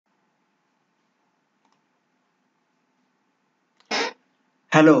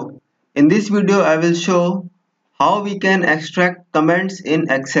Hello, in this video I will show how we can extract comments in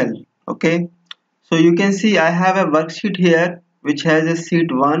Excel. Okay, so you can see I have a worksheet here which has a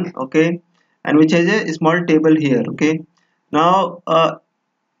sheet 1, okay, and which has a small table here. Okay, now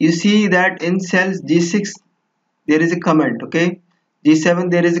you see that in cells G6 there is a comment, okay,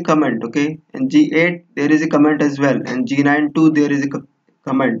 G7 there is a comment, okay, and G8 there is a comment as well, and G9 too there is a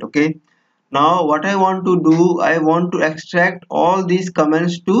comment, okay. Now what I want to do, I want to extract all these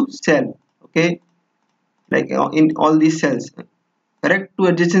comments to cell, okay, like in all these cells, correct, to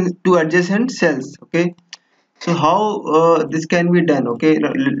adjacent cells, okay. So how this can be done, okay.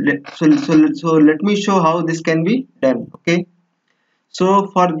 So let me show how this can be done, okay. So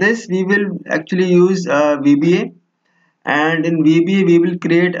for this we will actually use VBA, and in VBA we will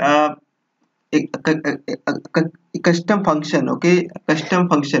create a custom function, okay, a custom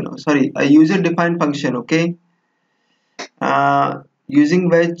function, sorry, a user defined function, okay, using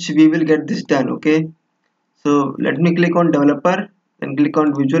which we will get this done, okay. So let me click on developer, then click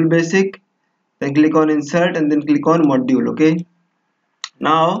on Visual Basic, then click on insert, and then click on module, okay.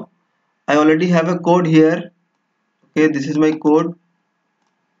 Now I already have a code here, okay, this is my code,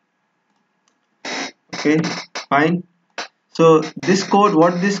 okay, fine. So this code,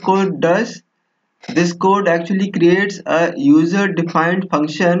 what this code does, this code actually creates a user defined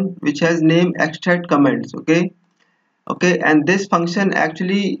function which has name extract comments, okay. Okay, and this function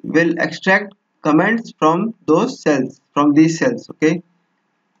actually will extract comments from those cells, from these cells, okay.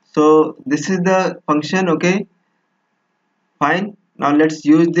 So this is the function, okay, fine. Now let's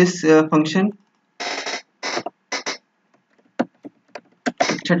use this function,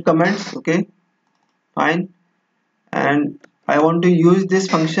 extract comments, okay, fine. And I want to use this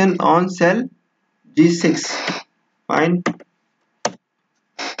function on cell G6, fine.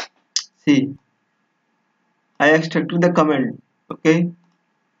 See, I extracted the comment, okay.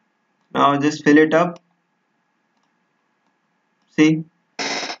 Now just fill it up, see,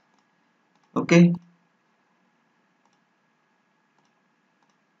 okay,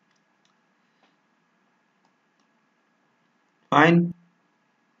 fine.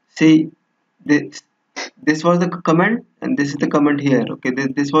 See, this was the comment and this is the comment here, okay.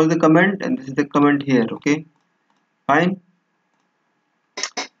 This was the comment and this is the comment here, okay, fine.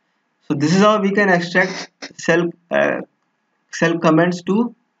 So this is how we can extract cell comments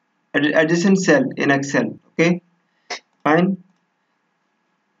to adjacent cell in Excel, okay, fine.